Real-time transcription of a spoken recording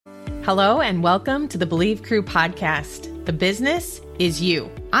Hello and welcome to the Believe Crew podcast. The business is you.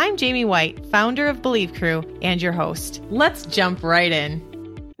 I'm Jamie White, founder of Believe Crew and your host. Let's jump right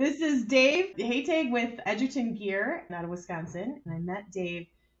in. This is Dave Hataj with Edgerton Gear out of Wisconsin. And I met Dave.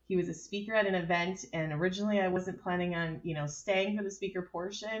 He was a speaker at an event, and originally I wasn't planning on, staying for the speaker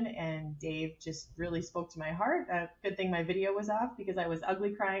portion. And Dave just really spoke to my heart. Good thing my video was off because I was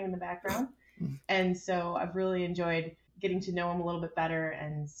ugly crying in the background. And so I've really enjoyed getting to know him a little bit better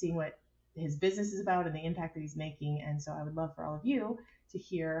and seeing what his business is about and the impact that he's making. And so I would love for all of you to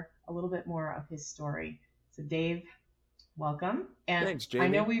hear a little bit more of his story. So Dave, welcome. And thanks, Jamie. I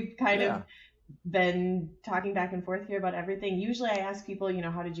know we've kind of been talking back and forth here about everything. Usually I ask people,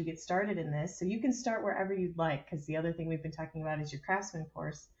 how did you get started in this? So you can start wherever you'd like, because the other thing we've been talking about is your craftsman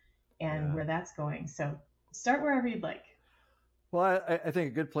course and where that's going. So start wherever you'd like. Well, I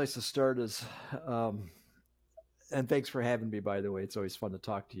think a good place to start is, and thanks for having me, by the way. It's always fun to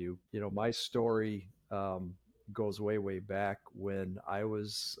talk to you. My story goes way, way back when I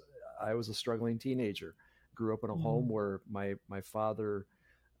was a struggling teenager. Grew up in a home where my father,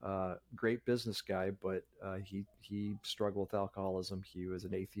 great business guy, but he struggled with alcoholism. He was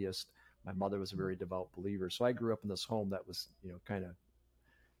an atheist. My mother was a very devout believer. So I grew up in this home that was, kind of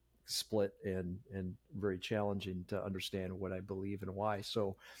split and very challenging to understand what I believe and why.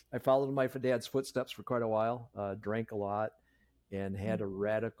 So I followed in my dad's footsteps for quite a while, drank a lot, and had a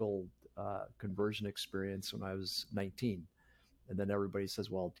radical conversion experience when I was 19. And then everybody says,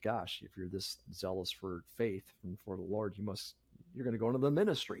 well, gosh, if you're this zealous for faith and for the Lord, you're going to go into the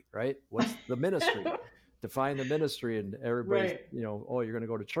ministry, right? What's the ministry? Define the ministry. And everybody, you're going to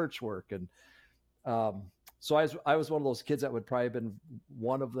go to church work. And so I was one of those kids that would probably have been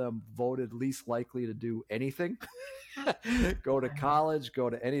one of them voted least likely to do anything, go to college,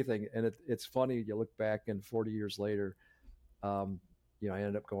 go to anything. And it's funny, you look back and 40 years later, I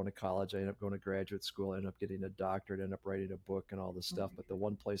ended up going to college. I ended up going to graduate school. I ended up getting a doctorate, ended up writing a book and all this stuff. But the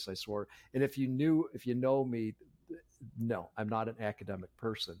one place I swore, and if you know me, no, I'm not an academic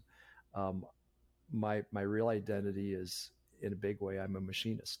person. My real identity is, in a big way, I'm a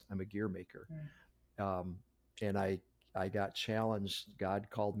machinist. I'm a gear maker. And I got challenged. God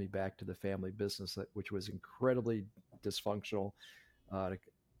called me back to the family business, which was incredibly dysfunctional. A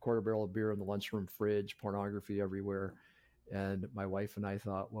quarter barrel of beer in the lunchroom fridge, pornography everywhere. And my wife and I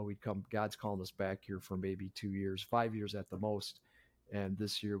thought, well, God's calling us back here for maybe 2 years, 5 years at the most. And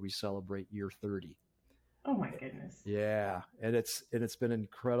this year we celebrate year 30. Oh my goodness. Yeah. And it's been an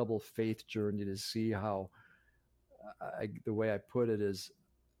incredible faith journey to see how, the way I put it is,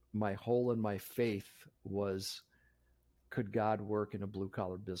 my hole in my faith was, could God work in a blue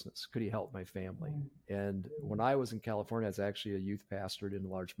collar business? Could he help my family? And when I was in California, I was actually a youth pastor in a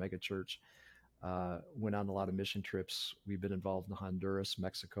large mega church, went on a lot of mission trips. We've been involved in Honduras,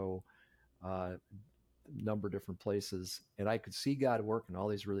 Mexico, a number of different places. And I could see God working all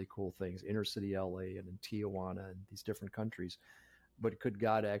these really cool things, inner city LA and in Tijuana and these different countries. But could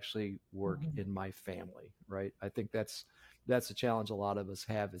God actually work in my family? Right. I think that's a challenge a lot of us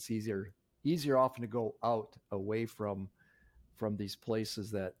have. It's easier often to go out away from these places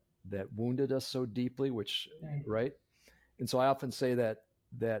that wounded us so deeply, which, right. And so I often say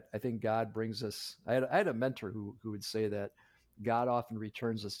that I think God brings us, I had a mentor who would say that God often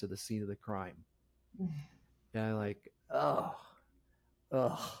returns us to the scene of the crime. And I'm like, oh.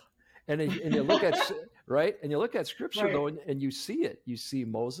 And you look at, right. And you look at scripture though, and you see it. You see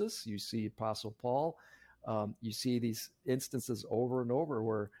Moses, you see Apostle Paul, you see these instances over and over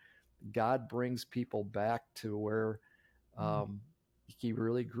where God brings people back to where he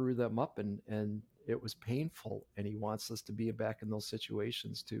really grew them up, and it was painful, and he wants us to be back in those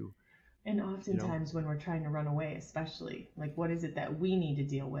situations too. And oftentimes when we're trying to run away, especially, like, what is it that we need to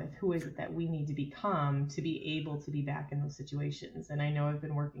deal with? Who is it that we need to become to be able to be back in those situations? And I know I've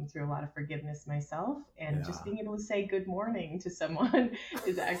been working through a lot of forgiveness myself, and just being able to say good morning to someone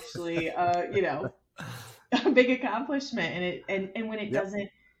is actually, a big accomplishment. And when it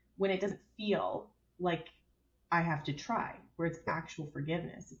doesn't feel like I have to try, where it's actual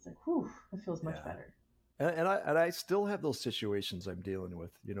forgiveness, it's like, whew, it feels much better. And I still have those situations I'm dealing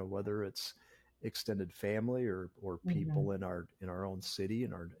with, whether it's extended family or people in our own city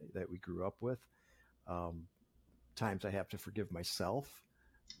that we grew up with. Times I have to forgive myself.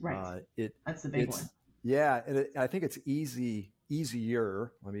 Right. That's the big one. Yeah. And I think it's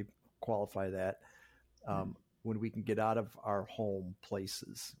easier. Let me qualify that. When we can get out of our home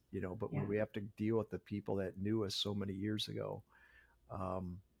places, but when we have to deal with the people that knew us so many years ago,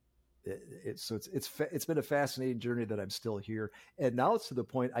 it's been a fascinating journey that I'm still here. And now it's to the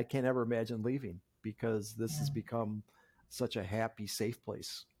point I can't ever imagine leaving, because this has become such a happy, safe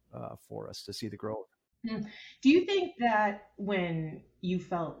place for us to see the growth. Mm. Do you think that when you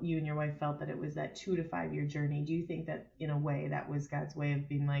and your wife felt that it was that 2 to 5 year journey, do you think that in a way that was God's way of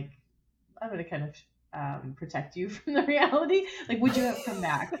being like, I'm going to kind of protect you from the reality? Like, would you have come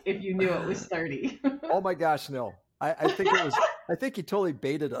back if you knew it was 30? Oh my gosh, no. I think it was, I think he totally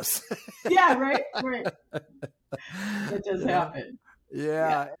baited us. Yeah, right. That does happen.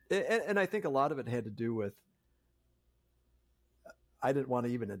 Yeah. And I think a lot of it had to do with, I didn't want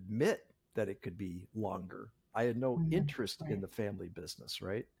to even admit that it could be longer. I had no interest in the family business,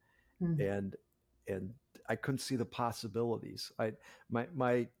 right? And I couldn't see the possibilities.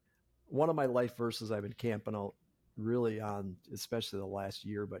 My one of my life verses I've been camping out really on, especially the last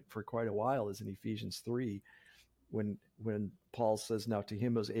year, but for quite a while, is in Ephesians 3, when Paul says, "Now to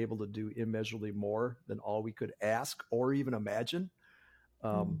him who is able to do immeasurably more than all we could ask or even imagine."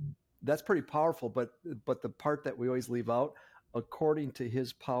 That's pretty powerful, but the part that we always leave out, according to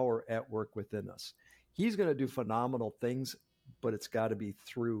his power at work within us. He's going to do phenomenal things, but it's got to be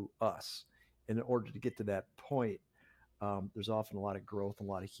through us. And in order to get to that point, there's often a lot of growth, a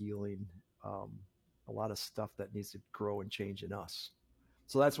lot of healing, a lot of stuff that needs to grow and change in us.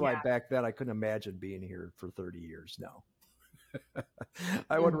 So that's why back then I couldn't imagine being here for 30 years now.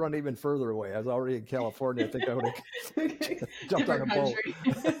 I would run even further away. I was already in California. I think I would have jumped on a boat.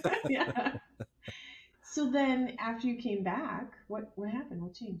 Yeah. So then after you came back, what happened?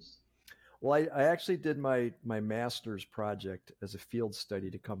 What changed? Well, I actually did my master's project as a field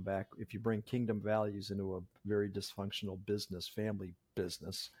study to come back. If you bring kingdom values into a very dysfunctional business, family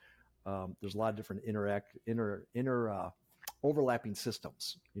business, there's a lot of different overlapping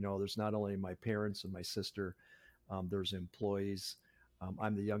systems. There's not only my parents and my sister, there's employees.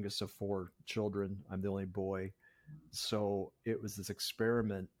 I'm the youngest of 4 children. I'm the only boy. So it was this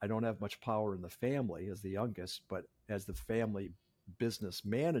experiment. I don't have much power in the family as the youngest, but as the family business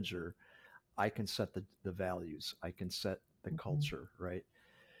manager, I can set the values. I can set the culture, right?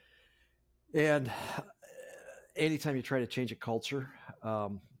 And anytime you try to change a culture,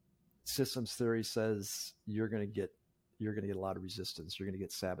 systems theory says you're going to get a lot of resistance. You're going to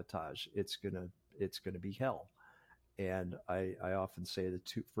get sabotage. It's going to be hell. And I often say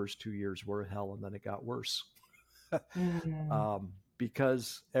the first 2 years were hell, and then it got worse.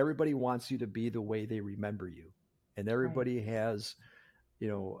 Because everybody wants you to be the way they remember you, and everybody has,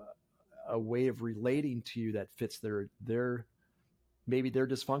 a way of relating to you that fits their maybe their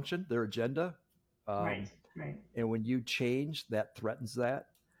dysfunction, their agenda. Right. And when you change, that threatens that.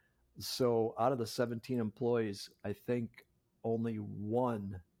 So out of the 17 employees, I think only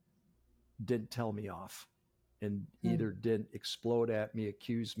one didn't tell me off, and either didn't explode at me,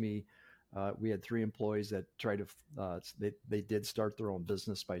 accuse me. We had 3 employees that tried to, they did start their own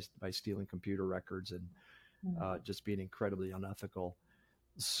business by stealing computer records and just being incredibly unethical.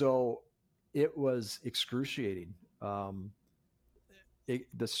 So it was excruciating. The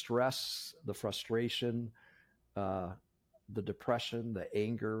stress, the frustration, the depression, the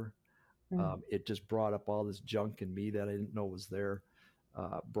anger, it just brought up all this junk in me that I didn't know was there.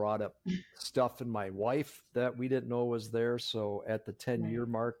 Brought up stuff in my wife that we didn't know was there. So at the 10-year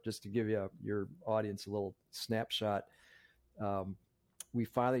mark, just to give your audience a little snapshot, we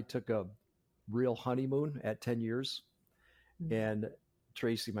finally took a real honeymoon at 10 years. And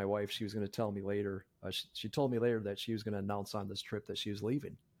Tracy, my wife, she was going to tell me later, she told me later that she was going to announce on this trip that she was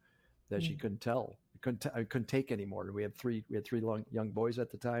leaving, that she couldn't tell. I couldn't take anymore. We had three young boys at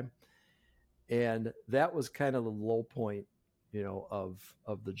the time. And that was kind of the low point, of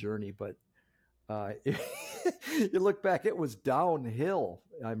the journey. But you look back, it was downhill.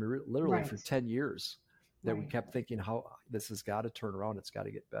 I mean, literally for 10 years that we kept thinking, how this has got to turn around. It's got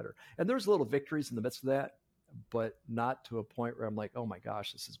to get better. And there's little victories in the midst of that, but not to a point where I'm like, oh my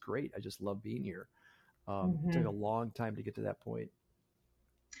gosh, this is great. I just love being here. It took a long time to get to that point.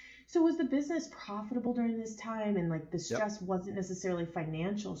 So was the business profitable during this time? And like the stress wasn't necessarily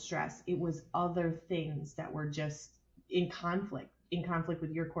financial stress. It was other things that were just in conflict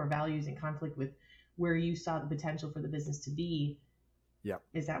with your core values, in conflict with where you saw the potential for the business to be. Yep.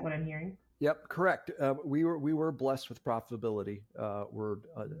 Is that what I'm hearing? Yep, correct. We were blessed with profitability. We're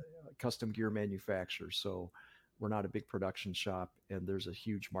a custom gear manufacturer, so we're not a big production shop, and there's a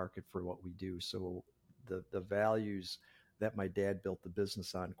huge market for what we do. So the values that my dad built the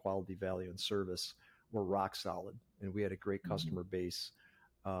business on, quality, value, and service, were rock solid, and we had a great customer base.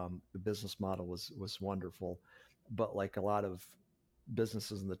 The business model was wonderful, but like a lot of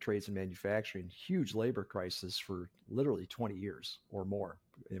businesses in the trades and manufacturing, huge labor crisis for literally 20 years or more.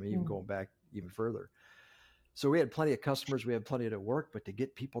 I mean, even going back even further. So we had plenty of customers, we had plenty to work, but to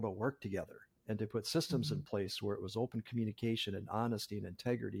get people to work together and to put systems in place where it was open communication and honesty and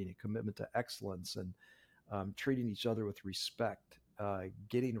integrity and a commitment to excellence and treating each other with respect,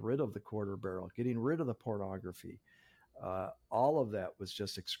 getting rid of the quarter barrel, getting rid of the pornography. All of that was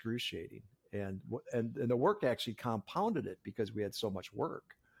just excruciating. And the work actually compounded it because we had so much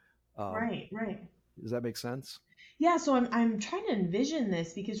work. Right, right. Does that make sense? Yeah, so I'm trying to envision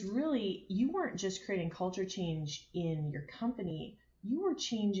this because really you weren't just creating culture change in your company, you were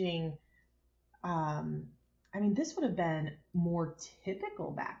changing um I mean, this would have been more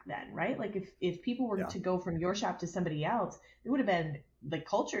typical back then, right? Like if people were Yeah. to go from your shop to somebody else, it would have been the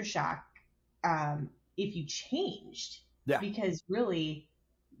culture shock if you changed. Yeah. Because really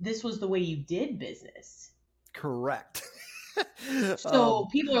this was the way you did business. Correct. So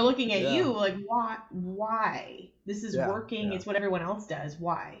people are looking at yeah. you like, why? This is working. Yeah. It's what everyone else does.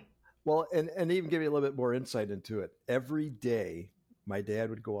 Why? Well, and even give you a little bit more insight into it. Every day, my dad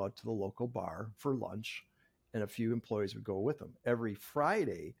would go out to the local bar for lunch, and a few employees would go with him. Every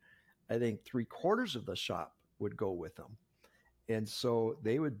Friday, I think 3/4 of the shop would go with him. And so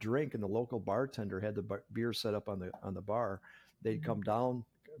they would drink, and the local bartender had the beer set up on the bar. They'd come down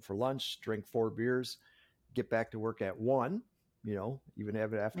for lunch, drink 4 beers, get back to work at 1, even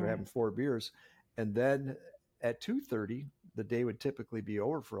after having 4 beers. And then at 2:30, the day would typically be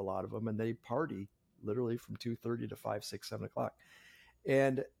over for a lot of them, and they'd party literally from 2:30 to 5, 6, 7 o'clock.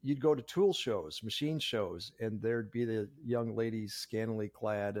 And you'd go to tool shows, machine shows, and there'd be the young ladies scantily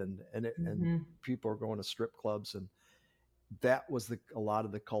clad, and people are going to strip clubs, and that was a lot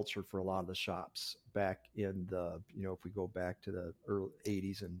of the culture for a lot of the shops back in the, if we go back to the early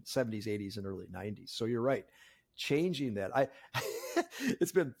 80s and 70s, 80s, and early 90s. So you're right. Changing that.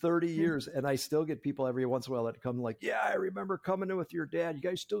 It's been 30 years and I still get people every once in a while that come like, yeah, I remember coming in with your dad. You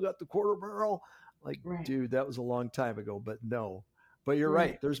guys still got the quarter barrel? Like, dude, that was a long time ago, but no. But you're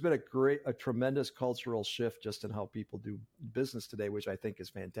right. There's been a tremendous cultural shift just in how people do business today, which I think is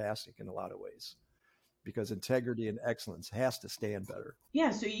fantastic in a lot of ways. Because integrity and excellence has to stand better. Yeah,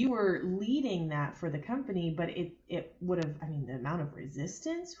 so you were leading that for the company, but it would have, I mean, the amount of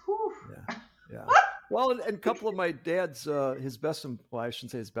resistance, whew. Yeah. Well, and a couple of my dad's, his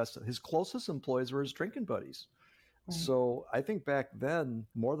closest employees were his drinking buddies. Right. So I think back then,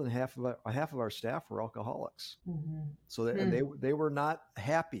 more than half of our staff were alcoholics. So and they were not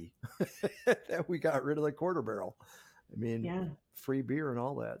happy that we got rid of the quarter barrel. I mean, free beer and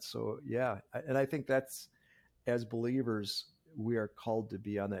all that. So and I think that's, as believers, we are called to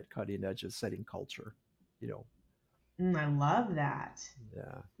be on that cutting edge of setting culture. I love that.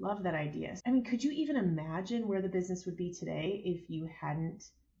 Yeah, love that idea. I mean, could you even imagine where the business would be today if you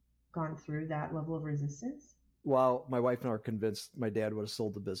hadn't gone through that level of resistance? Well, my wife and I are convinced my dad would have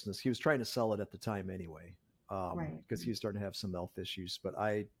sold the business. He was trying to sell it at the time anyway, because he was starting to have some health issues. But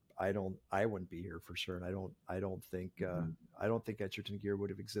I wouldn't be here for sure, and I don't think Edgerton Gear would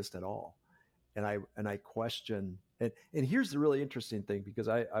have existed at all. And I question, and here's the really interesting thing, because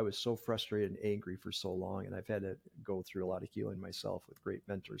I was so frustrated and angry for so long, and I've had to go through a lot of healing myself with great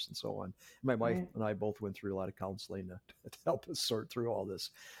mentors and so on. My wife and I both went through a lot of counseling to help us sort through all this.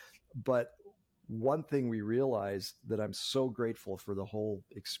 But one thing we realized that I'm so grateful for the whole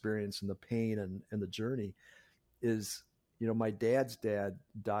experience and the pain and the journey is, my dad's dad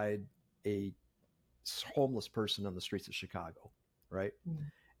died a homeless person on the streets of Chicago, right?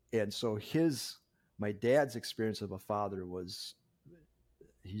 And so my dad's experience of a father was,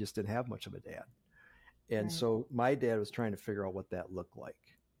 he just didn't have much of a dad. And so my dad was trying to figure out what that looked like.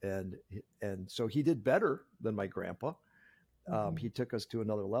 And so he did better than my grandpa. He took us to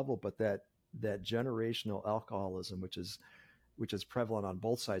another level, but that generational alcoholism, which is prevalent on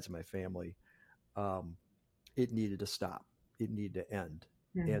both sides of my family, it needed to stop. It needed to end.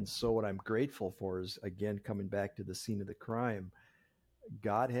 And so what I'm grateful for is, again, coming back to the scene of the crime,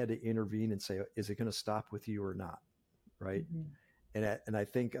 God had to intervene and say, is it going to stop with you or not? Right. And I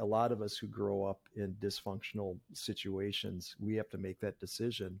think a lot of us who grow up in dysfunctional situations, we have to make that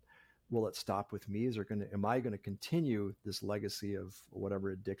decision. Will it stop with me? Am I going to continue this legacy of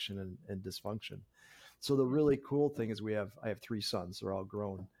whatever addiction and dysfunction? So the really cool thing is I have 3 sons. They're all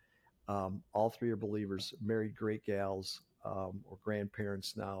grown. All 3 are believers, married great gals, or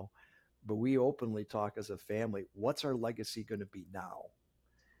grandparents now. But we openly talk as a family, what's our legacy going to be now?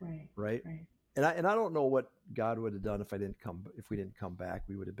 Right. And I don't know what God would have done if we didn't come back.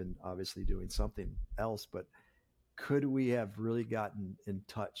 We would have been obviously doing something else, but could we have really gotten in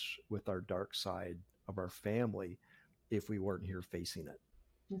touch with our dark side of our family if we weren't here facing it?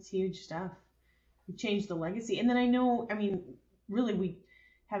 That's huge stuff. We changed the legacy. And then I know, I mean, really we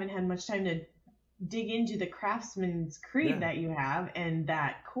haven't had much time to dig into the craftsman's creed Yeah. that you have and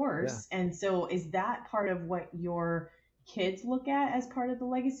that course. Yeah. And so is that part of what your kids look at as part of the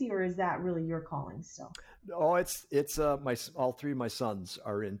legacy, or is that really your calling still? Oh, it's my all three of my sons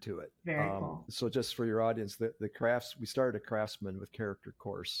are into it. Very cool. So just for your audience, the crafts we started a craftsman with character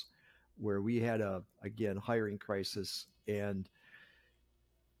course where we had a again hiring crisis, and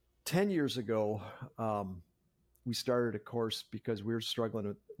 10 years ago we started a course because we were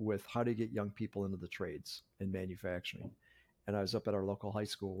struggling with how to get young people into the trades and manufacturing. And I was up at our local high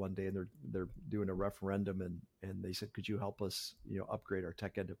school one day, and they're doing a referendum, and they said, "Could you help us, upgrade our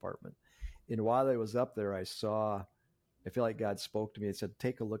tech ed department?" And while I was up there, I feel like God spoke to me and said,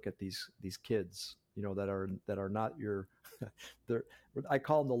 "Take a look at these kids, that are not your, they're I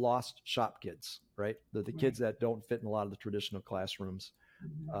call them the lost shop kids, right? They're the kids that don't fit in a lot of the traditional classrooms,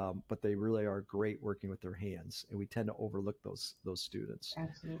 but they really are great working with their hands, and we tend to overlook those students."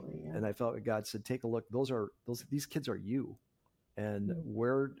 Absolutely. Yeah. And I felt like God said, "Take a look. These kids are you, and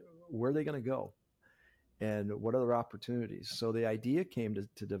where are they going to go, and what other opportunities?" So the idea came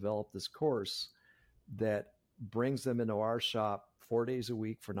to develop this course that brings them into our shop 4 days a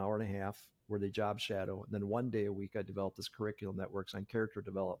week for an hour and a half where they job shadow. And then one day a week, I developed this curriculum that works on character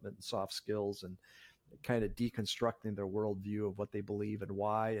development and soft skills and kind of deconstructing their worldview of what they believe and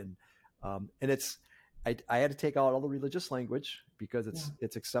why. And I had to take out all the religious language because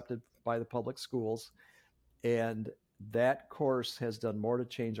it's accepted by the public schools. And that course has done more to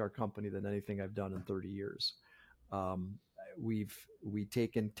change our company than anything I've done in 30 years. We've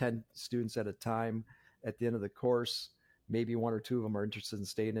taken 10 students at a time. At the end of the course, maybe one or two of them are interested in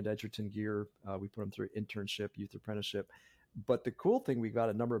staying at Edgerton Gear. We put them through internship, youth apprenticeship. But the cool thing, we've got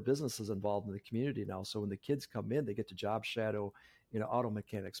a number of businesses involved in the community now. So when the kids come in, they get to job shadow, auto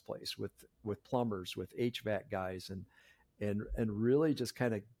mechanics place with plumbers, with HVAC guys, and really just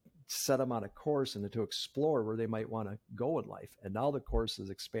kind of set them on a course and to explore where they might want to go in life. And now the course is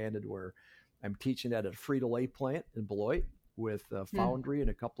expanded where I'm teaching at a Frito-Lay plant in Beloit with Foundry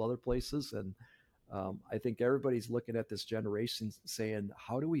and a couple other places. And I think everybody's looking at this generation saying,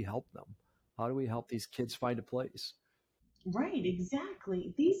 how do we help them? How do we help these kids find a place? Right,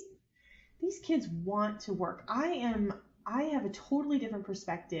 exactly. These kids want to work. I have a totally different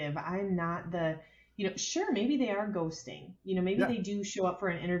perspective. I'm not the, sure, maybe they are ghosting. Maybe they do show up for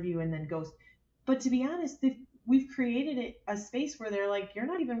an interview and then ghost. But to be honest, we've created a space where they're like, you're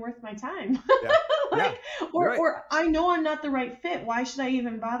not even worth my time. Or I know I'm not the right fit. Why should I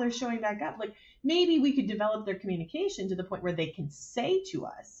even bother showing back up? Like maybe we could develop their communication to the point where they can say to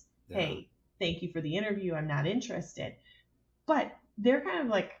us, hey, thank you for the interview. I'm not interested. But they're kind of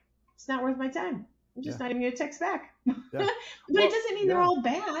like, it's not worth my time. I'm just not even going to text back. But it doesn't mean they're all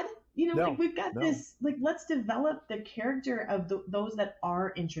bad. Like we've got this, like, let's develop the character of those that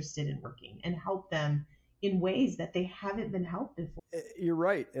are interested in working and help them in ways that they haven't been helped before. You're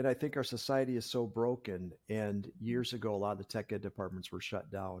right. And I think our society is so broken. And years ago, a lot of the tech ed departments were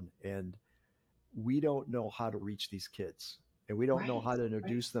shut down, and we don't know how to reach these kids, and we don't know how to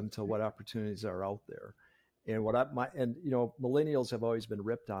introduce them to what opportunities are out there. And millennials have always been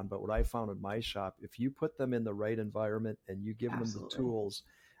ripped on, but what I found in my shop, if you put them in the right environment and you give them the tools,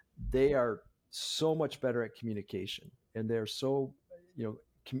 they are so much better at communication, and they're so,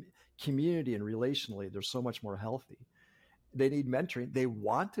 community and relationally, they're so much more healthy. They need mentoring. They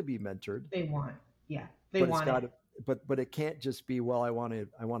want to be mentored. They want it. But it can't just be, well, I want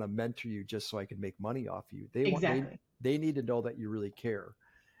to mentor you just so I can make money off you. They need to know that you really care.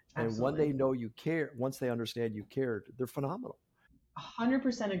 And when they know you care, once they understand you care, they're phenomenal.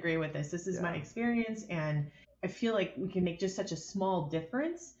 100% agree with this. This is my experience. And I feel like we can make just such a small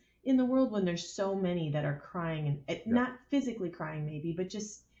difference in the world when there's so many that are crying, and not physically crying maybe, but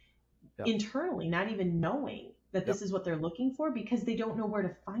just internally, not even knowing that this is what they're looking for because they don't know where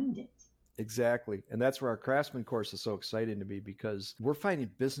to find it. Exactly. And that's where our Craftsman course is so exciting to me, because we're finding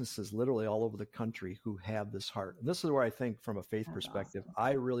businesses literally all over the country who have this heart. And this is where I think, from a faith perspective, awesome.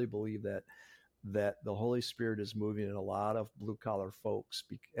 I really believe that the Holy Spirit is moving in a lot of blue collar folks.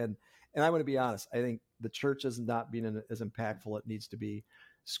 And I'm going to be honest, I think the church is not being as impactful as it needs to be.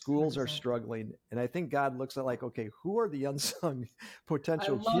 Schools 100%. Are struggling. And I think God looks at, like, okay, who are the unsung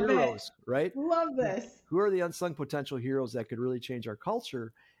potential heroes, right? Love this. Who are the unsung potential heroes that could really change our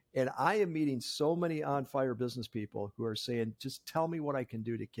culture? And I am meeting so many on fire business people who are saying, just tell me what I can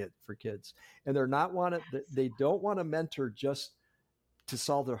do for kids. And they don't want to mentor just to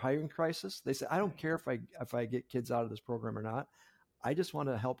solve their hiring crisis. They say, I don't care if I get kids out of this program or not. I just want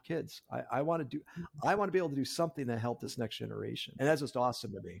to help kids. I want to be able to do something to help this next generation. And that's just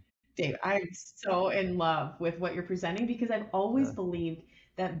awesome to me. Dave, I'm so in love with what you're presenting because I've always Yeah, believed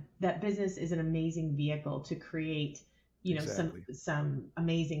that business is an amazing vehicle to create, exactly. some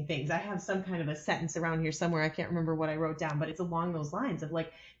amazing things. I have some kind of a sentence around here somewhere. I can't remember what I wrote down, but it's along those lines of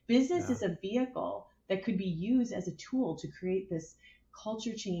like business Yeah, is a vehicle that could be used as a tool to create this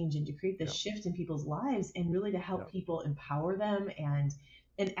culture change and to create this yeah, shift in people's lives and really to yeah, help people empower them and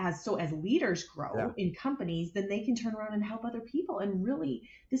as leaders yeah. grow in companies, then they can turn around and help other people. And really,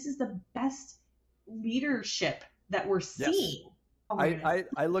 this is the best leadership that we're Yes. seeing. Oh my goodness.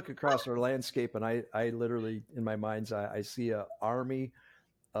 I look across our landscape and I literally in my mind's eye I see a army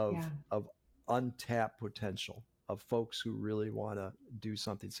Yeah. of untapped potential of folks who really want to do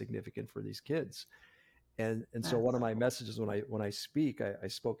something significant for these kids. And so one That's of my cool. messages when I speak, I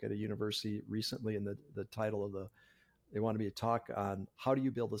spoke at a university recently, and the title of they wanted me to talk on how do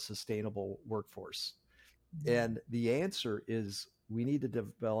you build a sustainable workforce. Mhm. And the answer is we need to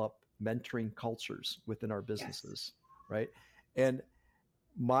develop mentoring cultures within our Yes. businesses, right? And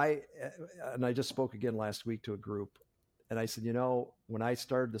my and I just spoke again last week to a group, and I said, when I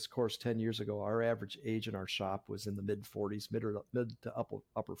started this course 10 years ago, our average age in our shop was in the mid 40s, mid to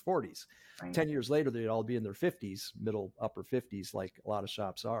upper 40s. Right. 10 years later, they'd all be in their 50s, middle upper 50s, like a lot of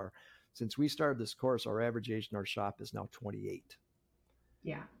shops are. Since we started this course, our average age in our shop is now 28.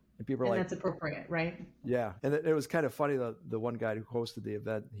 Yeah. And people are And like, that's appropriate, right? yeah. And it was kind of funny. The one guy who hosted the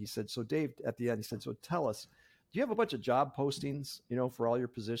event, he said, so Dave, at the end, he said, so tell us, do you have a bunch of job postings, for all your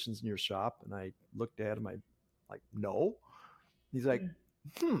positions in your shop? And I looked at him, I like, no. He's like, Yeah.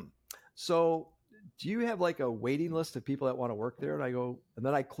 hmm. So do you have like a waiting list of people that want to work there? And I go, and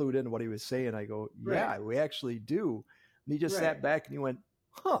then I clued in what he was saying. I go, Right. yeah, we actually do. And he just Right. sat back and he went,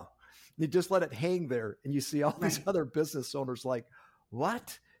 huh. And he just let it hang there. And you see all these Right. other business owners like,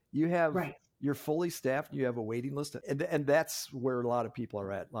 what? You have Right. you're fully staffed and you have a waiting list. And that's where a lot of people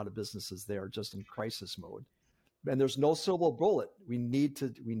are at. A lot of businesses, they are just in crisis mode. And there's no silver bullet. We need to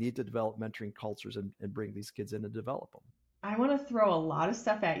develop mentoring cultures and bring these kids in and develop them. I want to throw a lot of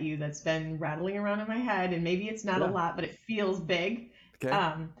stuff at you that's been rattling around in my head, and maybe it's not a Yeah. lot, but it feels big. Okay.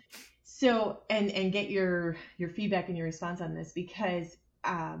 Um, and get your feedback and your response on this because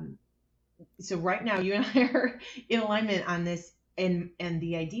so right now you and I are in alignment on this and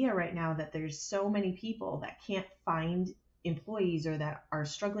the idea right now that there's so many people that can't find employees or that are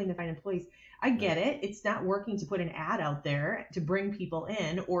struggling to find employees. I Yeah. get it. It's not working to put an ad out there to bring people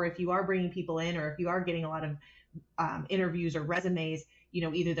in, or if you are bringing people in, or if you are getting a lot of interviews or resumes,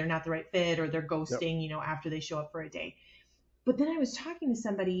 either they're not the right fit or they're Yep. ghosting, after they show up for a day. But then I was talking to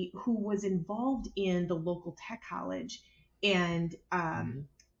somebody who was involved in the local tech college, and Mm-hmm.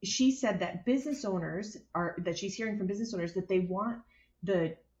 she said that that she's hearing from business owners that they want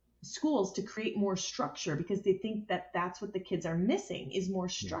the schools to create more structure because they think that that's what the kids are missing is more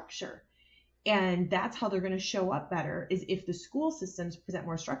Yeah. structure. And that's how they're going to show up better is if the school systems present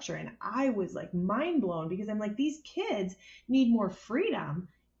more structure. And I was like mind blown because I'm like, these kids need more freedom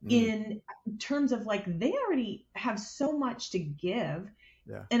Mm. in terms of like they already have so much to give,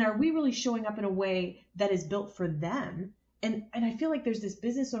 Yeah. and are we really showing up in a way that is built for them? And I feel like there's this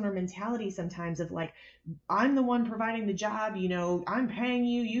business owner mentality sometimes of like, I'm the one providing the job, I'm paying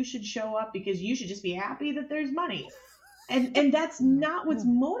you, you should show up because you should just be happy that there's money. And that's not what's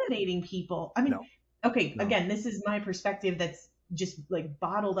motivating people. I mean, No. okay, No. again, this is my perspective that's just like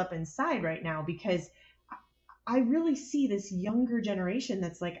bottled up inside right now because I really see this younger generation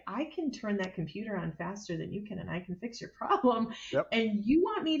that's like, I can turn that computer on faster than you can and I can fix your problem. Yep. And you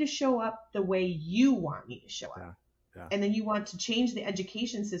want me to show up the way you want me to show up. Yeah. Yeah. And then you want to change the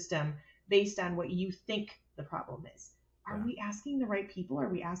education system based on what you think the problem is. Are Yeah. we asking the right people? Are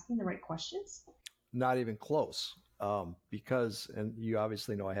we asking the right questions? Not even close. Because, and you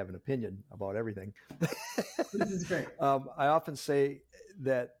obviously know I have an opinion about everything. This is great. I often say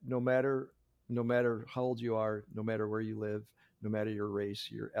that no matter how old you are, no matter where you live, no matter your race,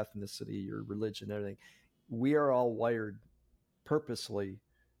 your ethnicity, your religion, everything, we are all wired purposely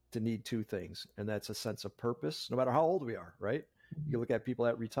to need two things, and that's a sense of purpose, no matter how old we are, right? You look at people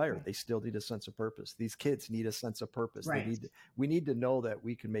that retire, Right. they still need a sense of purpose. These kids need a sense of purpose. Right. We need to know that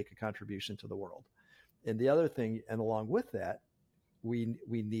we can make a contribution to the world. And the other thing, and along with that, we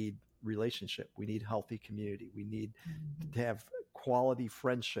need relationship. We need healthy community. We need Mhm. to have quality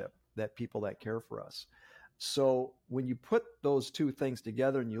friendship that people that care for us. So when you put those two things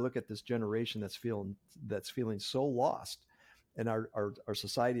together and you look at this generation that's feeling so lost, and our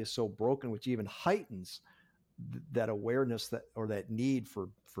society is so broken, which even heightens that awareness that or that need for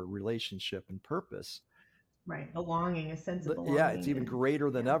relationship and purpose. Right. Belonging, a sense of Yeah, it's belonging even and greater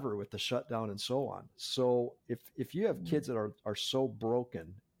than yeah. ever with the shutdown and so on. So if you have Mhm. kids that are so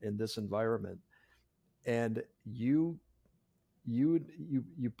broken in this environment, and you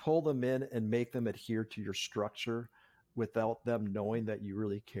pull them in and make them adhere to your structure without them knowing that you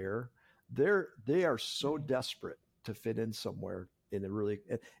really care. They are so desperate to fit in somewhere in a really.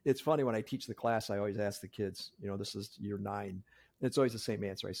 It's funny when I teach the class, I always ask the kids, this is year 9. It's always the same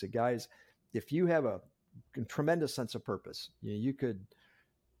answer. I say, guys, if you have a tremendous sense of purpose, you could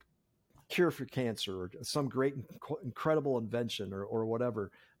cure for cancer or some great incredible invention or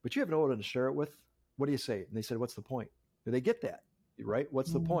whatever, but you have no one to share it with, what do you say? And they said, what's the point? Do they get that? Right?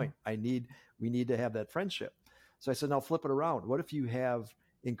 What's the point? We need to have that friendship. So I said, now flip it around. What if you have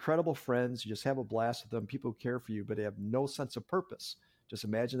incredible friends, you just have a blast with them, people who care for you, but they have no sense of purpose? Just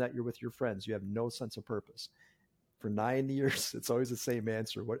imagine that you're with your friends, you have no sense of purpose. For 9 years, it's always the same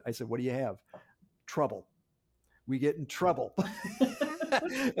answer. I said, what do you have? Trouble. We get in trouble.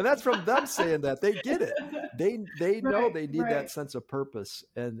 And that's from them saying that. They get it. They know they need that sense of purpose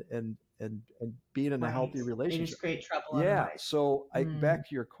and being in a healthy relationship. They just create trouble. Yeah. So back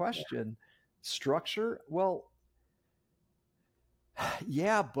to your question, structure. Well,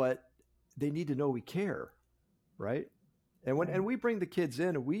 yeah, but they need to know we care, right? And and we bring the kids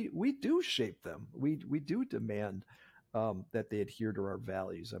in, we do shape them. We do demand that they adhere to our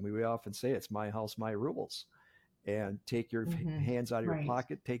values. I mean, we often say it's my house, my rules. And take your hands out of your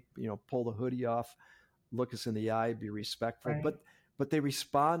pocket, pull the hoodie off, look us in the eye, be respectful. But they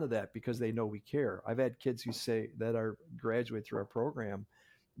respond to that because they know we care. I've had kids who say that are graduate through our program.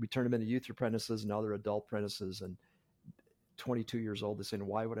 We turn them into youth apprentices and now they're adult apprentices, and 22 years old, they're saying,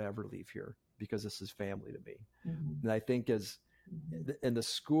 why would I ever leave here? Because this is family to me. And I think and the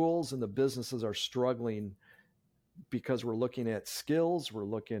schools and the businesses are struggling because we're looking at skills, we're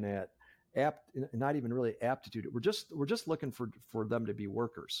looking at not even really aptitude. We're just looking for them to be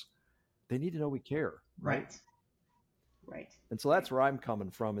workers. They need to know we care, right? And so that's where I'm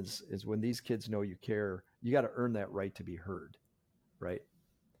coming from is when these kids know you care, you got to earn that right to be heard, right?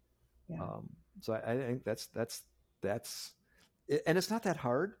 Yeah. So I think that's and it's not that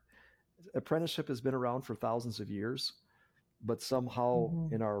hard. Apprenticeship has been around for thousands of years, but somehow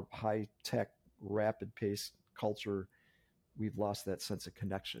in our high tech, rapid paced culture, we've lost that sense of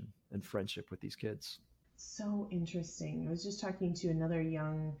connection and friendship with these kids. So interesting. I was just talking to another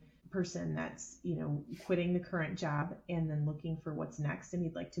young person that's, quitting the current job and then looking for what's next, and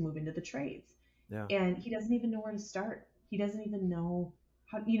he'd like to move into the trades. Yeah. And he doesn't even know where to start. He doesn't even know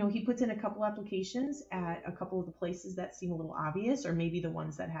how, he puts in a couple applications at a couple of the places that seem a little obvious, or maybe the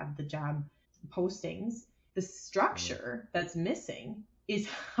ones that have the job postings. The structure that's missing is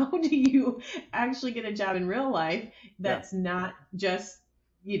how do you actually get a job in real life that's not just,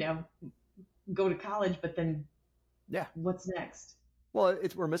 go to college, but then what's next? Well,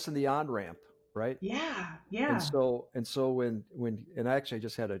 we're missing the on-ramp, right? Yeah. And so when I actually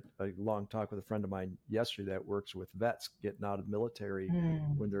just had a long talk with a friend of mine yesterday that works with vets getting out of the military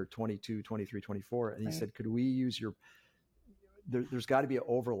when they're 22, 23, 24. And he said, could we use there's got to be an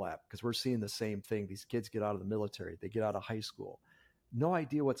overlap because we're seeing the same thing. These kids get out of the military, they get out of high school. No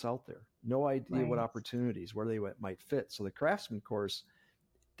idea what's out there. No idea what opportunities, where they might fit. So the craftsman course,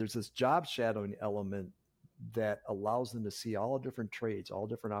 there's this job shadowing element that allows them to see all different trades, all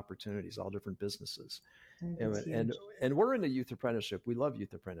different opportunities, all different businesses. And we're in the youth apprenticeship. We love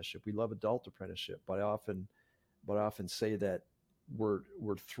youth apprenticeship. We love adult apprenticeship. But I often say that we're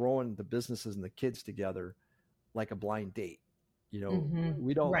throwing the businesses and the kids together like a blind date.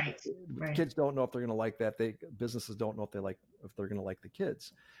 We don't. Kids don't know if they're going to like that. Businesses don't know if they're going to like the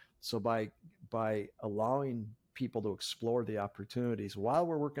kids. So by allowing people to explore the opportunities while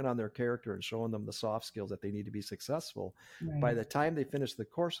we're working on their character and showing them the soft skills that they need to be successful, by the time they finish the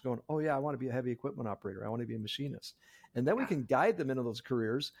course, going, oh yeah, I want to be a heavy equipment operator. I want to be a machinist, and then we can guide them into those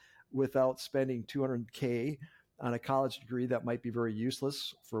careers without spending $200K on a college degree that might be very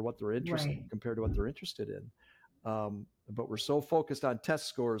useless for what they're interested compared to what they're interested in. But we're so focused on test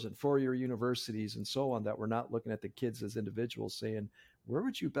scores and four-year universities and so on that we're not looking at the kids as individuals, saying, where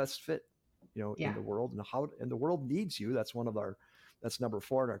would you best fit, in the world, and the world needs you. That's that's number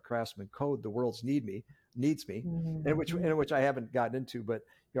 4 in our Craftsman Code. The world's needs me, and which I haven't gotten into, but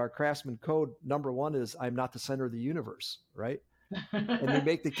our Craftsman Code number 1 is I'm not the center of the universe, right? And you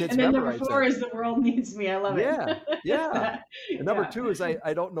make the kids and then memorize number 4 is the world needs me. I love it. Yeah. And number 2 is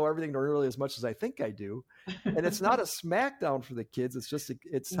I don't know everything nearly as much as I think I do. And it's not a smackdown for the kids. It's just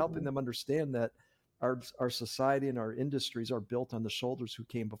it's helping them understand that our society and our industries are built on the shoulders who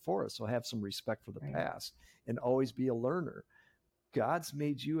came before us. So have some respect for the past and always be a learner. God's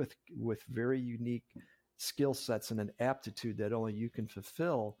made you with very unique skill sets and an aptitude that only you can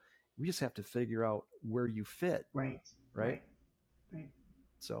fulfill. We just have to figure out where you fit. Right.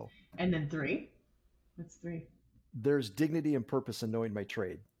 So, and then three. What's three? there's dignity and purpose in knowing my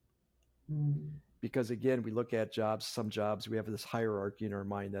trade. Because again, we look at jobs, some jobs, we have this hierarchy in our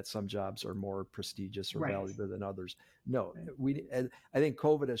mind that some jobs are more prestigious or Right. valuable than others. No, Right. and I think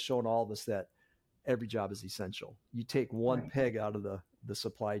COVID has shown all of us that every job is essential. You take one Right. peg out of the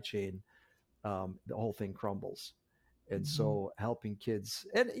supply chain, the whole thing crumbles. And so helping kids,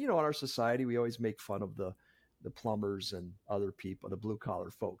 and in our society, we always make fun of the plumbers and other people, the blue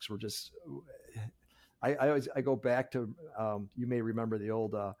collar folks. We're just, I go back to, you may remember the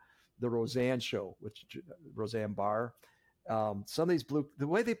old, the Roseanne show with Roseanne Barr. Some of these the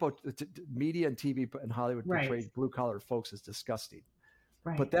way they media and TV and Hollywood portray blue collar folks is disgusting.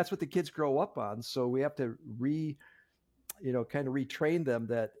 Right. But that's what the kids grow up on. So we have to kind of retrain them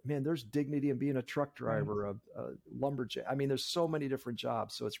that, man, there's dignity in being a truck driver, a lumberjack. I mean, there's so many different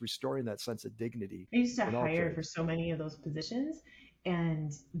jobs. So it's restoring that sense of dignity. I used to hire for so many of those positions,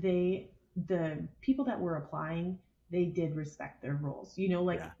 and the people that were applying, they did respect their roles.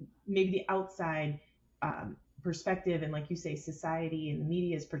 Maybe the outside perspective and, like you say, society and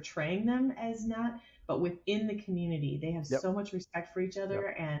media is portraying them as not, but within the community, they have so much respect for each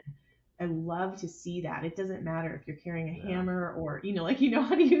other. And I love to see that. It doesn't matter if you're carrying a hammer or,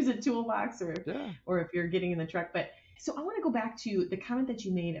 how to use a toolbox or if you're getting in the truck. But so I want to go back to the comment that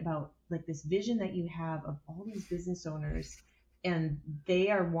you made about like this vision that you have of all these business owners, and they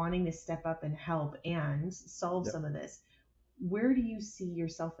are wanting to step up and help and solve some of this. Where do you see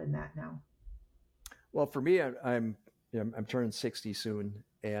yourself in that now? Well, for me, I'm turning 60 soon,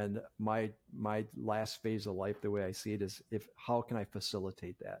 and my last phase of life, the way I see it, is how can I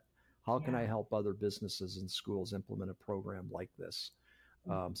facilitate that? How can I help other businesses and schools implement a program like this?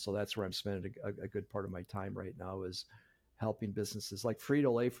 So that's where I'm spending a good part of my time right now, is helping businesses like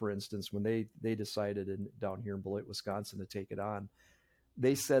Frito-Lay, for instance. When they decided down here in Beloit, Wisconsin, to take it on,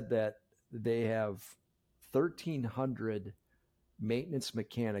 they said that they have 1,300 maintenance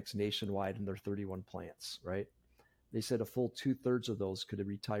mechanics nationwide in their 31 plants, right? They said a full 2/3 of those could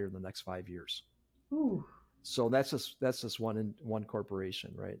retire in the next 5 years. Ooh. So that's just one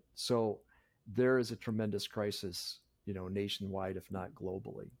corporation, right? So there is a tremendous crisis, nationwide, if not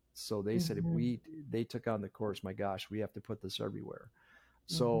globally. So they said, they took on the course, my gosh, we have to put this everywhere.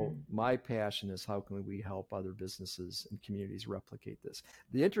 So my passion is, how can we help other businesses and communities replicate this?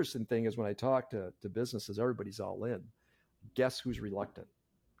 The interesting thing is, when I talk to businesses, everybody's all in. Guess who's reluctant?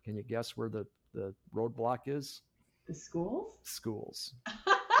 Can you guess where the roadblock is? The schools? Schools.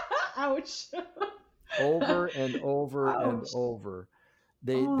 Ouch. Over and over and over.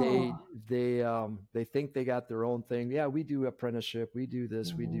 They think they got their own thing. Yeah, we do apprenticeship. We do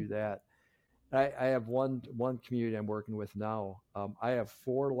this. We do that. I have one community I'm working with now. I have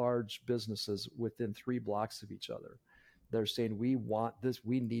 4 large businesses within 3 blocks of each other. They're saying, we want this.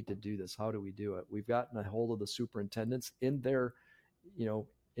 We need to do this. How do we do it? We've gotten a hold of the superintendents in their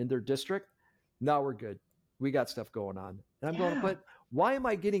district. Now we're good. We got stuff going on. And I'm going, but why am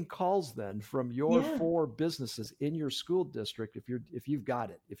I getting calls then from your 4 businesses in your school district if you've got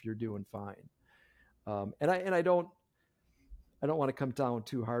it, if you're doing fine? And I don't want to come down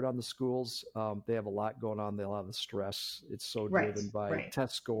too hard on the schools. They have a lot going on. They have a lot of stress. It's so driven by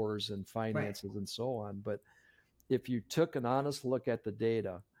test scores and finances and so on. But if you took an honest look at the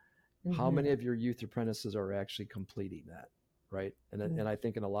data, how many of your youth apprentices are actually completing that, right? And I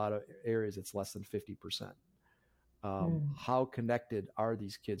think in a lot of areas, it's less than 50%. How connected are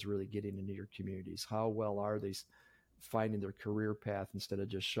these kids really getting into your communities? How well are they finding their career path instead of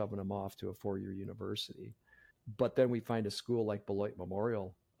just shoving them off to a 4-year university? But then we find a school like Beloit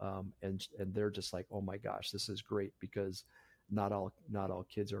Memorial, and they're just like, oh my gosh, this is great, because not all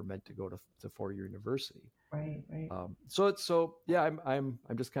kids are meant to go to 4-year university. Right. So yeah, I'm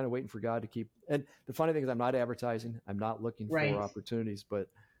just kind of waiting for God to keep. And the funny thing is, I'm not advertising. I'm not looking for opportunities, but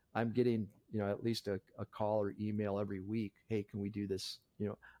I'm getting, at least a call or email every week. Hey, can we do this?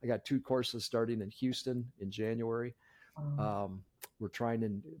 I got 2 courses starting in Houston in January. We're trying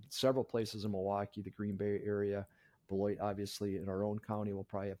in several places in Milwaukee, the Green Bay area, Beloit, obviously. In our own county, we'll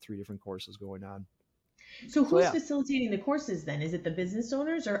probably have 3 different courses going on. So who's facilitating the courses then? Is it the business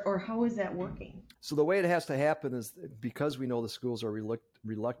owners, or how is that working? So the way it has to happen is, because we know the schools are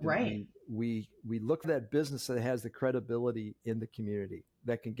reluctant, right. we look for that business that has the credibility in the community,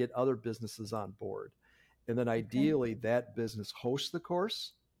 that can get other businesses on board. And then ideally that business hosts the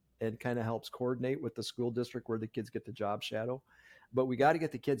course and kind of helps coordinate with the school district where the kids get the job shadow. But we got to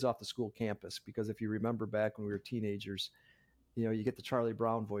get the kids off the school campus, because if you remember back when we were teenagers, you get the Charlie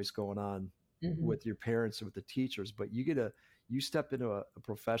Brown voice going on with your parents and with the teachers, but you step into a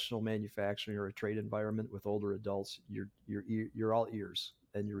professional manufacturing or a trade environment with older adults, you're all ears.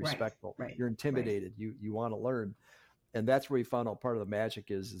 and you're Right, respectful. right, You're right. intimidated. You want to learn, and that's where we found out part of the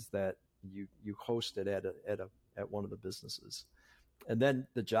magic is that you host it at one of the businesses, and then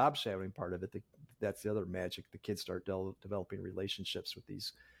the job shadowing part of it. That's the other magic. The kids start developing relationships with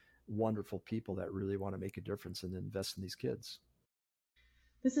these wonderful people that really want to make a difference and invest in these kids.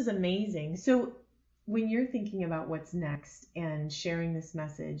 This is amazing. So, when you're thinking about what's next and sharing this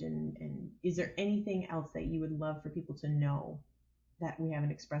message, and is there anything else that you would love for people to know that we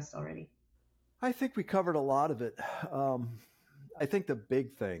haven't expressed already? I think we covered a lot of it. Um, I think the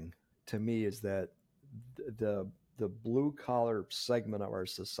big thing to me is that the the blue collar segment of our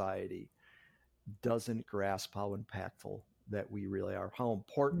society doesn't grasp how impactful that we really are, how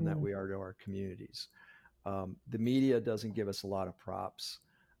important that Mm, we are to our communities. The media doesn't give us a lot of props.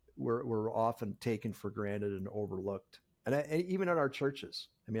 We're often taken for granted and overlooked. And even in our churches,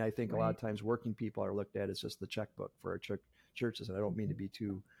 I mean, I think a lot right. of times working people are looked at as just the checkbook for our churches. And I don't mean to Mhm. be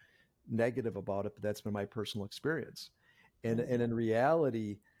too negative about it, but that's been my personal experience. And Right. in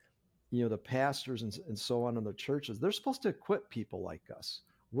reality, the pastors and so on in the churches, they're supposed to equip people like us.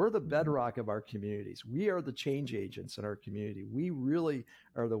 We're the Mhm. bedrock of our communities. We are the change agents in our community. We really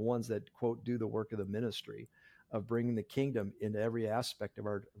are the ones that, quote, do the work of the ministry of bringing the kingdom into every aspect of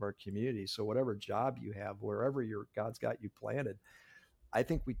our community. So whatever job you have, wherever God's got you planted, I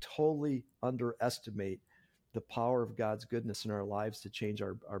think we totally underestimate the power of God's goodness in our lives to change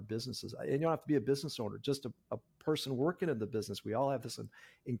our businesses. And you don't have to be a business owner, just a person working in the business. We all have this Mhm.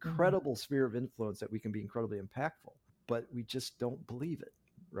 incredible sphere of influence that we can be incredibly impactful, but we just don't believe it,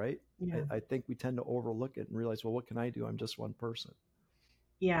 right? Yeah. I think we tend to overlook it and realize, well, what can I do? I'm just one person.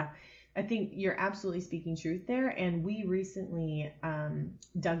 Yeah, I think you're absolutely speaking truth there. And we recently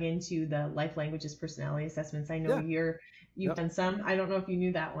dug into the life languages personality assessments. I know Yeah. you've Yep. done some. I don't know if you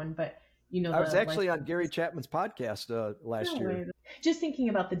knew that one, but I was the life actually on Gary languages. Chapman's podcast No last year. way. Just thinking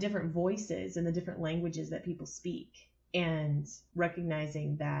about the different voices and the different languages that people speak, and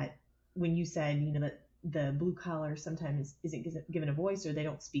recognizing that when you said, that the blue collar sometimes isn't given a voice, or they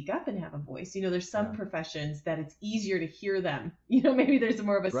don't speak up and have a voice. There's some Yeah. professions that it's easier to hear them. Maybe there's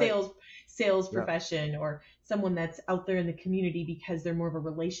more of a Right. sales Yeah. profession, or someone that's out there in the community because they're more of a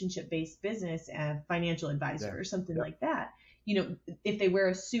relationship based business, a financial Yeah. advisor or something Yep. like that. If they wear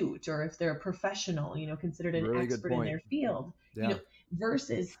a suit, or if they're a professional, considered an Really good expert in point. their field, Yeah.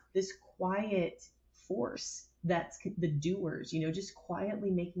 versus this quiet force that's the doers, just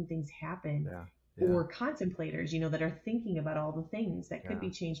quietly making things happen, Yeah. Yeah. or contemplators, that are thinking about all the things that could Yeah. be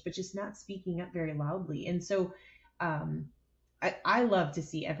changed, but just not speaking up very loudly. And so, um, I love to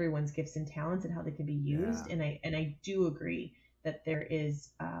see everyone's gifts and talents and how they can be Yeah. used. And I do agree that there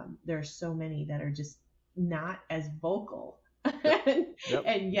are so many that are just not as vocal Yep. Yep.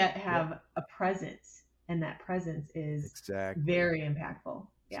 and yet Yep. have a presence, and that presence is Exactly. very impactful.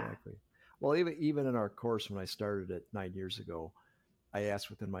 Yeah. Exactly. Well, even in our course when I started it 9 years ago, I asked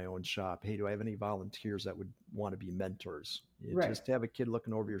within my own shop, hey, do I have any volunteers that would want to be mentors? Right. Just to have a kid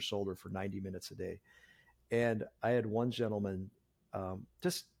looking over your shoulder for 90 minutes a day. And I had one gentleman,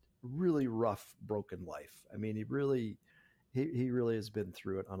 just really rough, broken life. I mean, he really has been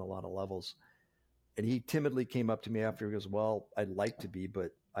through it on a lot of levels. And he timidly came up to me after. He goes, well, I'd like to be,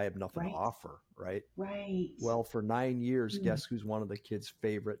 but I have nothing to Right. offer, right? Right. Well, for 9 years, Mm, guess who's one of the kids'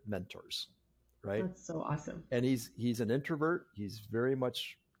 favorite mentors, right? that's so awesome. And he's an introvert. He's very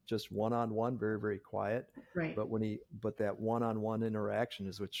much just one on one, very very quiet. Right. But that one on one interaction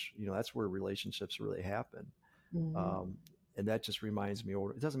is which that's where relationships really happen. Hmm. Um, and that just reminds me,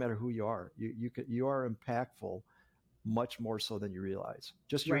 it doesn't matter who you are. You are impactful much more so than you realize.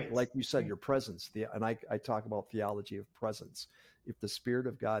 Just Right. like you said, Right. your presence. And I talk about theology of presence. If the Spirit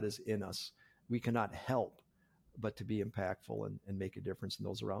of God is in us, we cannot help but to be impactful and make a difference in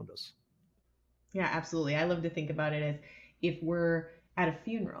those around us. Yeah, absolutely. I love to think about it as, if we're at a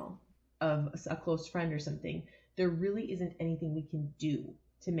funeral of a close friend or something, there really isn't anything we can do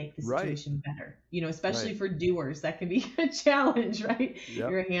to make the Right. situation better. Especially Right. for doers, that can be a challenge, right? Yep.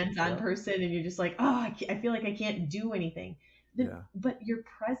 You're a hands-on Yep. person and you're just like, oh, I feel like I can't do anything. Yeah. But your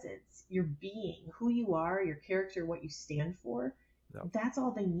presence, your being, who you are, your character, what you stand for, Yep. that's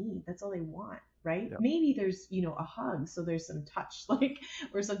all they need. That's all they want, right? Yep. Maybe there's, a hug, so there's some touch, like,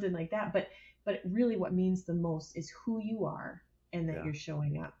 or something like that. But really what means the most is who you are, and that Yeah. you're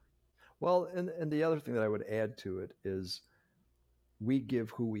showing up. Well, and the other thing that I would add to it is we give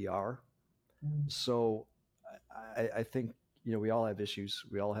who we are. Mm, So I think we all have issues.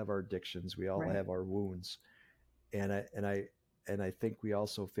 We all have our addictions. We all right. have our wounds. And I think we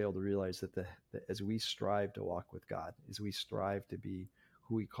also fail to realize that as we strive to walk with God, as we strive to be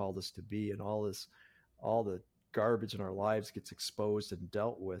who He called us to be, and all the garbage in our lives gets exposed and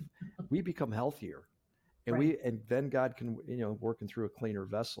dealt with, we become healthier. And Right. and then God can, working through a cleaner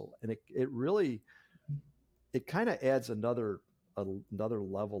vessel. And it really, it kind of adds another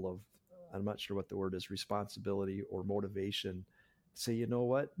level of, I'm not sure what the word is, responsibility or motivation. Say, you know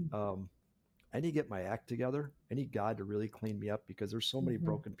what? I need to get my act together. I need God to really clean me up because there's so many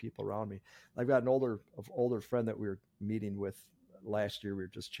broken people around me. I've got an older friend that we were meeting with last year. We were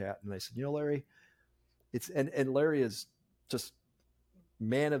just chatting, and I said, Larry, and Larry is just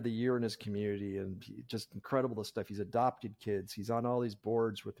man of the year in his community, and just incredible stuff. He's adopted kids. He's on all these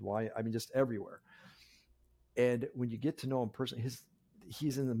boards with just everywhere. And when you get to know him personally,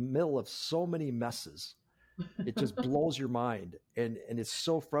 he's in the middle of so many messes. It just blows your mind. And it's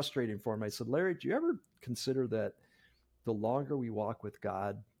so frustrating for him. I said, Larry, do you ever consider that the longer we walk with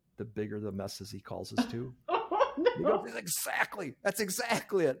God, the bigger the messes he calls us to? Oh, no. He goes, exactly. That's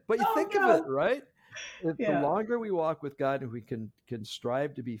exactly it. But you think of it, right? The longer we walk with God and we can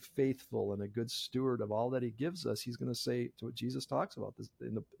strive to be faithful and a good steward of all that he gives us, he's going to say to what Jesus talks about this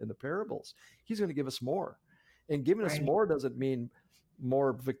in the parables, he's going to give us more. And giving us more doesn't mean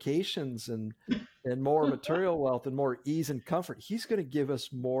more vacations and more material wealth and more ease and comfort. He's going to give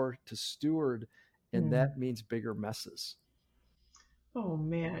us more to steward, and that means bigger messes. Oh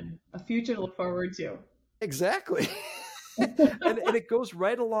man, a future to look forward to. Exactly. and it goes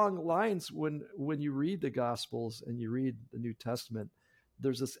right along lines when you read the Gospels and you read the New Testament,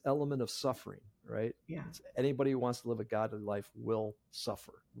 there's this element of suffering, right? Yeah. Anybody who wants to live a godly life will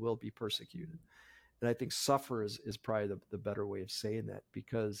suffer, will be persecuted. And I think suffer is probably the better way of saying that,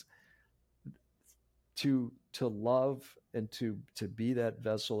 because to love and to be that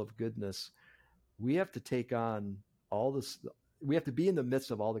vessel of goodness, we have to take on all this. We have to be in the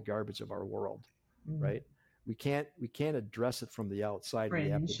midst of all the garbage of our world, right? We can't address it from the outside. Fringe.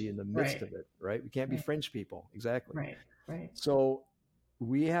 We have to be in the midst of it, right? We can't be fringe people. Exactly. Right. So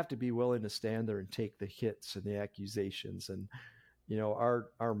we have to be willing to stand there and take the hits and the accusations. And,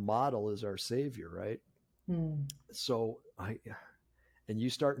 our model is our Savior, right? So and you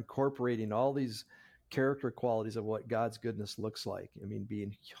start incorporating all these character qualities of what God's goodness looks like. I mean,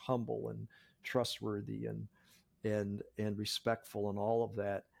 being humble and trustworthy and respectful and all of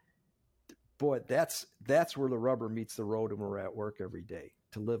that. Boy, that's where the rubber meets the road when we're at work every day,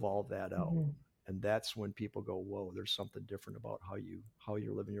 to live all that out. And that's when people go, whoa, there's something different about how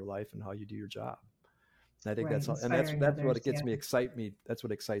you're living your life and how you do your job. And I think that's what gets me excited. That's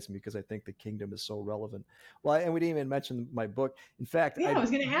what excites me, because I think the kingdom is so relevant. Well, and we didn't even mention my book. In fact, I was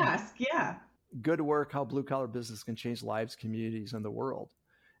going to ask. Yeah. Good Work: How Blue Collar Business Can Change Lives, Communities, and the World.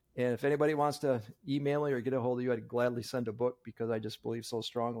 And if anybody wants to email me or get a hold of you, I'd gladly send a book, because I just believe so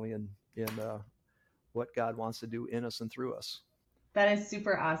strongly in what God wants to do in us and through us. That is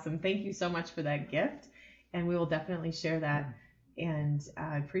super awesome. Thank you so much for that gift. And we will definitely share that. And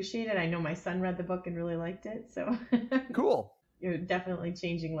I appreciate it. I know my son read the book and really liked it. So cool. You're definitely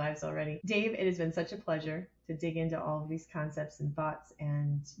changing lives already. Dave, it has been such a pleasure to dig into all of these concepts and thoughts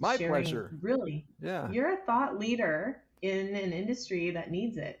and my sharing. Pleasure. Really. Yeah. You're a thought leader in an industry that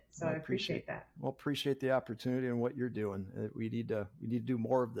needs it. So I appreciate that. Well, appreciate the opportunity and what you're doing. We need to do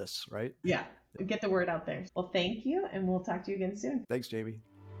more of this, right? Yeah. Get the word out there. Well, thank you. And we'll talk to you again soon. Thanks, Jamie.